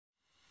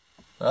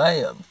I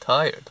am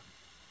tired.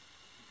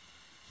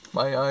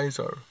 My eyes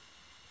are...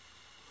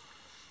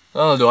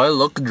 Oh, do I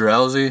look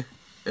drowsy?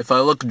 If I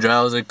look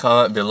drowsy,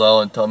 comment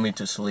below and tell me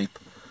to sleep,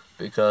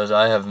 because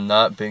I have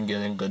not been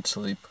getting good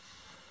sleep.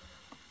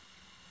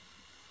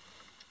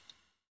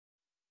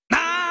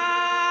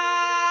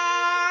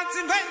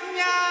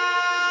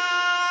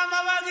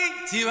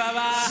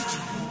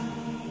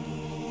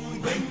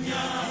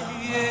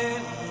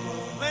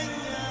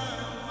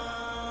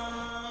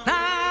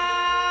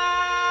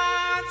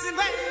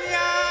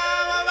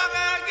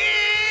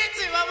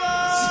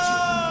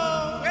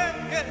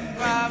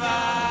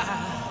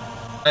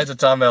 It's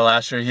Tommy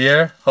Lasher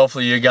here.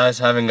 Hopefully you guys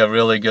having a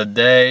really good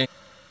day.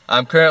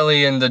 I'm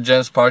currently in the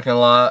gym's parking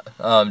lot,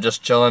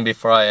 just chilling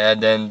before I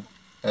head in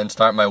and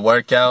start my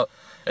workout.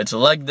 It's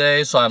leg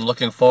day, so I'm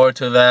looking forward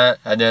to that.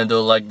 I didn't do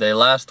a leg day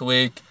last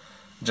week.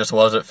 Just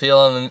wasn't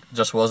feeling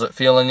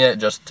it.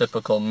 Just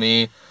typical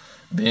me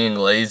being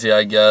lazy,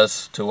 I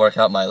guess, to work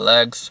out my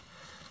legs,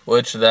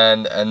 which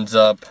then ends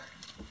up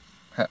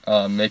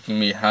making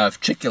me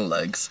have chicken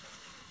legs.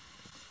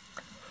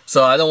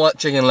 So I don't want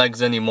chicken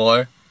legs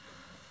anymore.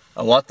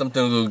 I want them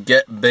to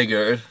get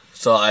bigger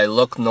so I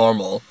look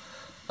normal.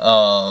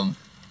 Yeah,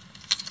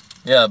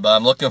 but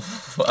I'm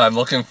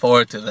looking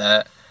forward to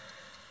that.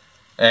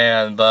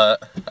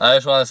 But I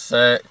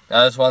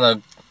just want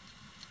to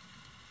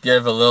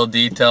give a little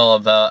detail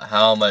about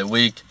how my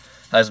week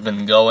has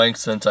been going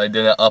since I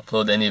didn't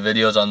upload any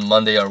videos on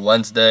Monday and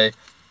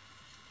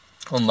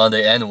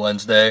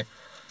Wednesday.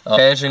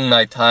 Managing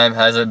my time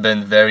hasn't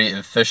been very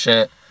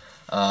efficient.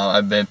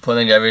 I've been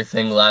putting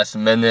everything last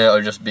minute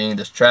or just being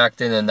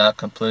distracted and not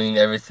completing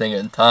everything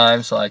in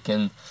time so I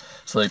can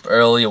sleep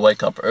early,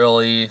 wake up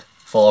early,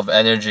 full of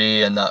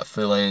energy and not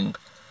feeling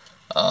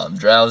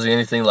drowsy,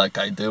 anything like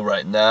I do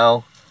right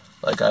now.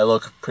 Like, I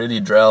look pretty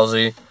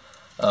drowsy.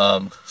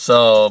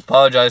 So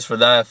apologize for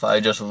that if I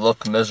just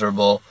look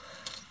miserable.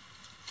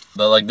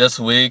 But like this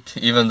week,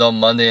 even though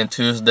Monday and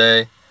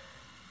Tuesday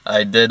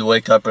I did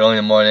wake up early in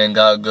the morning and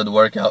got a good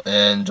workout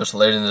in, just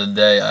later in the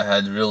day I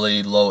had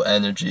really low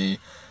energy,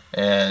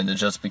 and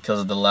it's just because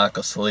of the lack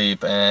of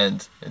sleep,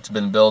 and it's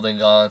been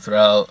building on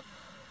throughout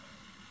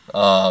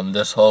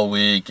this whole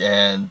week,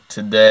 and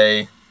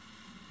today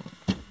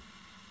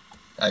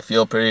I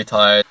feel pretty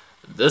tired.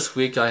 This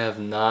week I have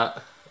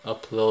not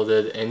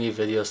uploaded any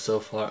videos so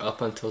far up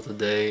until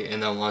today,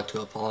 and I want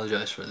to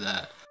apologize for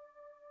that.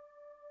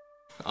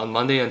 On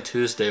Monday and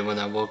Tuesday, when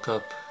I woke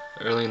up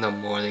early in the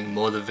morning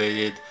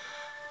motivated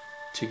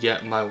to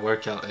get my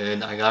workout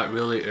in, I got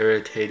really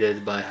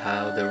irritated by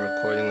how the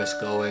recording was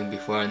going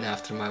before and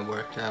after my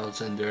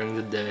workouts, and during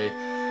the day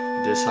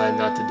decided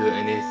not to do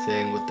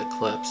anything with the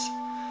clips.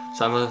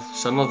 Some of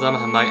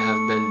them might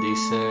have been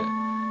decent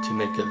to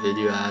make a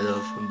video out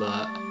of,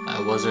 but I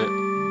wasn't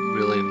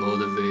really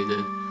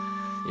motivated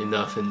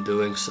enough in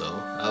doing so.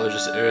 I was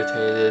just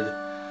irritated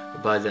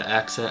by the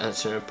accent at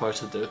certain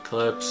parts of the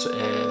clips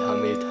and how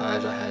many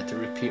times I had to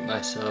repeat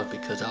myself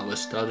because I was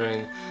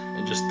stuttering,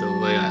 and just the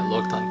way I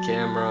looked on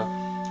camera,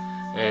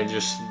 and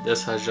this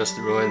has just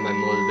ruined my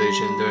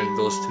motivation during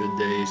those 2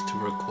 days to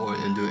record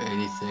and do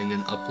anythanything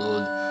and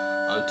upload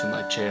onto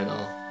my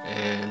channel,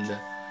 and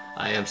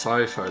I am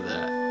sorry for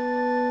that.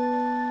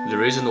 The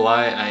reason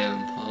why I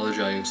am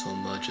apologizing so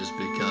much is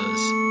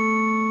because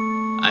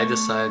I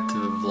decided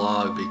to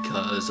vlog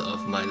because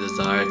of my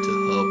desire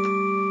to help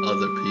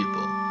other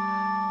people.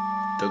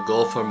 The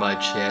goal for my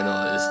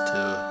channel is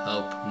to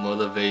help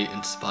motivate,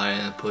 inspire,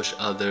 and push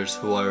others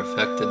who are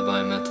affected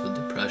by mental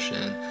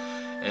depression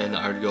and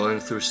are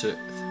going through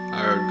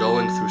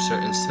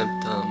certain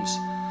symptoms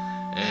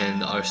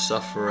and are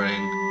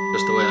suffering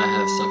just the way I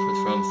have suffered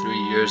from 3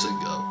 years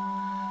ago.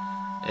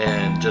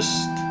 And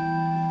just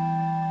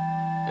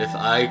if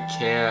I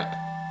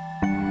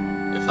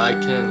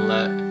can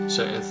let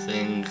certain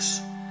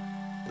things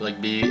like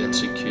be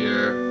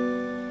insecure,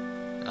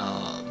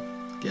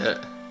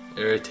 get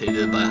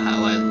irritated by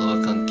how I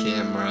look on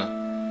camera,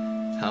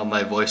 how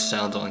my voice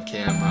sounds on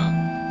camera,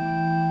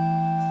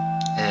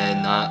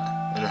 and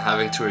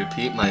having to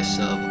repeat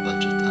myself a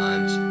bunch of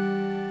times,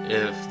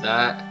 if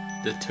that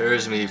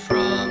deters me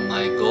from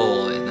my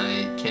goal and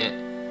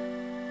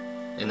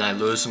I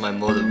lose my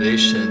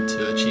motivation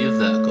to achieve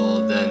that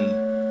goal, then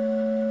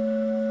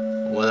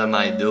what am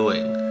I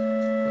doing?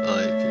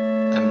 Like,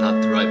 I'm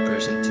not the right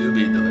person to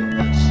be doing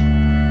this.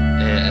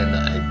 And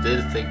I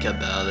did think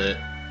about it,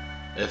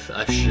 if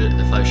I should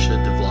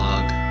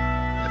vlog,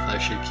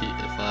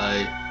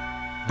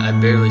 I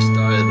barely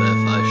started, but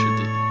if I should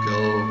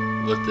go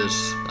with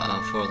this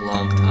for a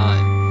long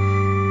time.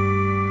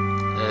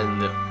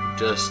 And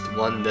just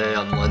one day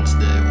on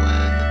Wednesday,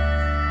 when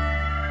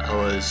I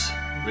was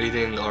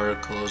reading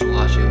articles,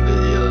 watching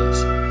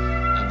videos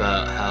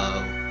about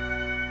how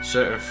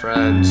certain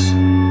friends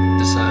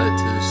decided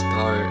to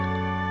start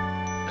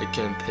a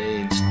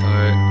campaign,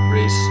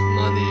 raise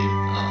money,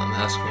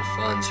 ask for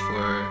funds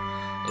for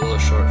a little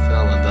short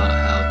film about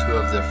how 2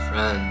 of their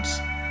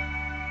friends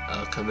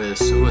committed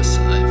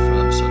suicide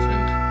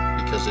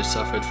because they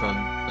suffered from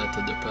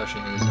mental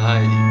depression and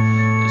anxiety,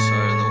 and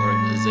started an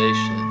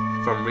organization.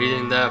 from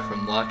reading that,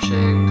 from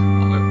watching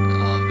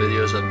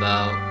videos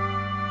about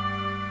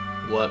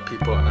what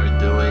people are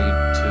doing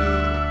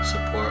to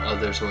support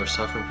others who are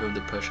suffering from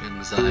depression and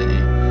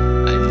anxiety,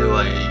 I knew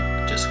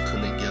I just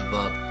couldn't give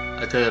up.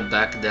 I couldn't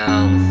back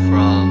down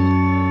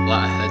from what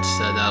I had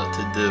set out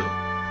to do.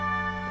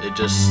 It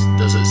just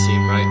doesn't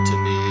seem right to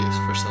me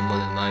for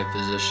someone in my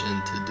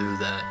position to do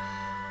that.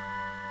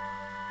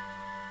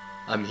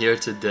 I'm here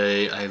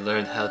today. I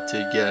learned how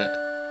to get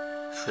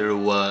through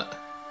what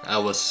I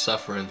was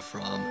suffering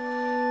from,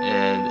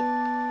 and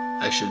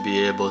I should be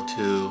able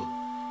to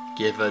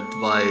give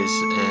advice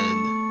and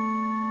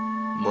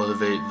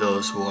motivate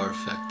those who are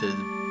affected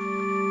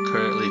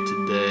currently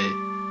today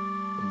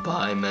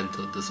by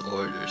mental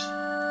disorders.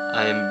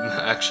 I am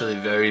actually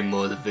very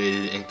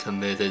motivated and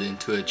committed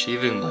into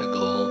achieving my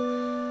goal,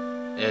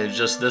 and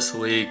just this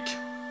week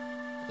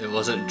it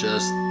wasn't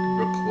just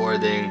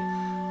recording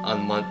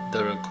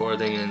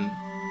and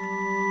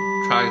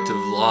trying to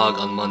vlog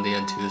on Monday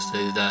and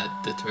Tuesdays that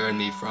deterred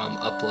me from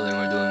uploading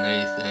or doing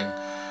anything.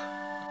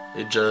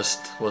 It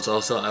just was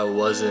also I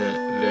wasn't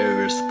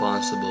very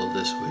responsible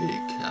this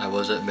week. I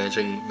wasn't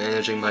managing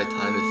my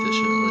time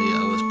efficiently.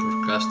 I was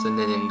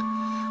procrastinating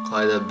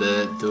quite a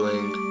bit,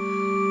 doing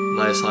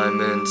my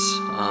assignments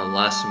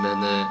last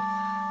minute,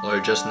 or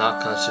just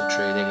not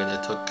concentrating, and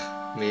it took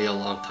me a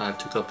long time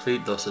to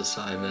complete those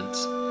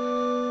assignments.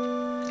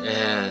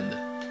 And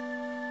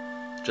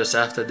just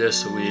after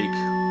this week,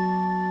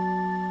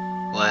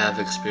 what I have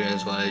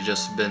experienced, what I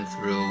just been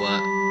through,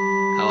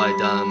 how I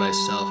doubted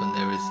myself and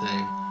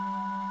everything,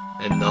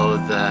 and know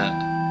that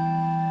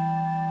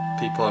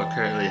people are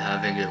currently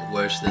having it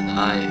worse than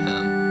I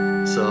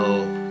am.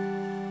 So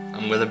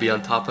I'm gonna be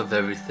on top of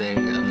everything.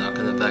 I'm not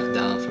gonna back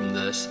down from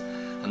this.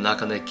 I'm not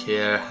gonna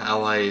care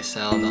how I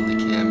sound on the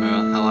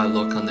camera, how I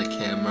look on the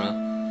camera.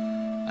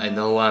 I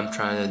know what I'm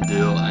trying to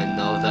do. I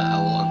know that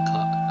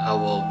I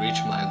will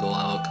reach my goal.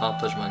 I will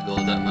accomplish my goal.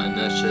 That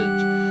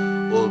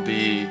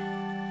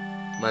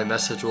my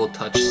message will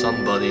touch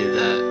somebody,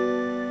 that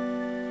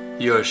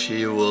he or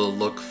she will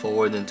look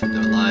forward into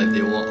their life.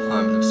 They won't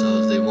harm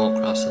themselves. They won't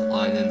cross the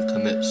line and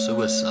commit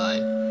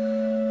suicide.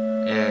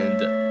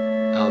 And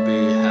I'll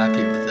be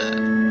happy with that.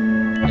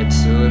 And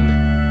soon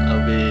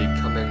I'll be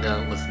coming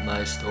out with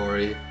my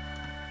story.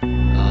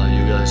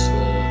 You guys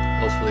will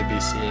hopefully be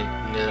seeing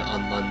it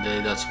on Monday.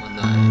 I'm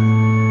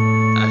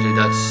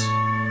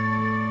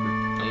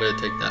gonna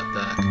take that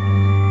back.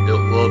 It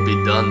will be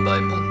done by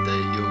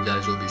Monday. You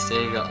guys will be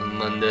seeing it on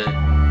Monday.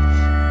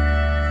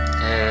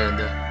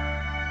 And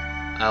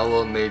I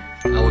will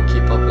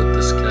keep up with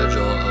the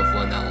schedule of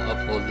when I'll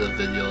upload the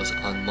videos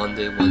on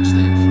Monday,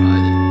 Wednesday, and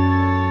Friday.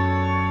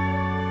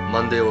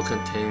 Monday will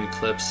contain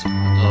clips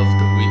of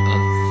the week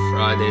on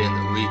Friday and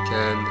the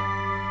weekend.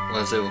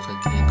 Wednesday will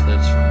contain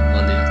clips from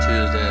Monday and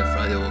Tuesday, and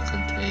Friday will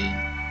contain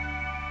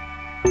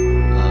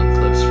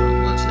clips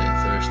from Wednesday and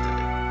Thursday.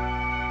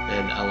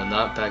 And I will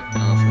not back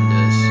down from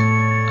this.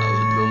 I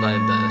will do my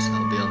best.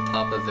 I'll be on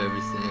top of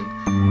everything.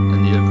 I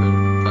need to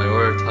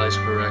prioritize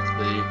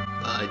correctly,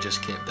 but I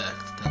just can't back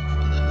down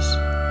from this.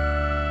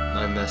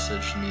 My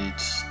message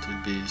needs to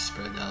be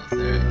spread out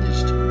there. It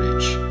needs to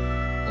reach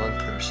one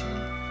person.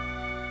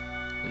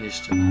 It needs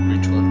to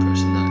reach one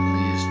person at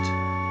least,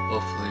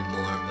 hopefully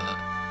more, but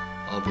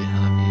I'll be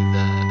happy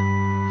that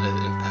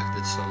I've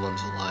impacted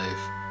someone's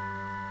life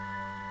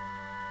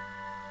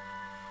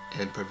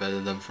and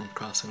prevented them from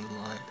crossing the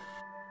line.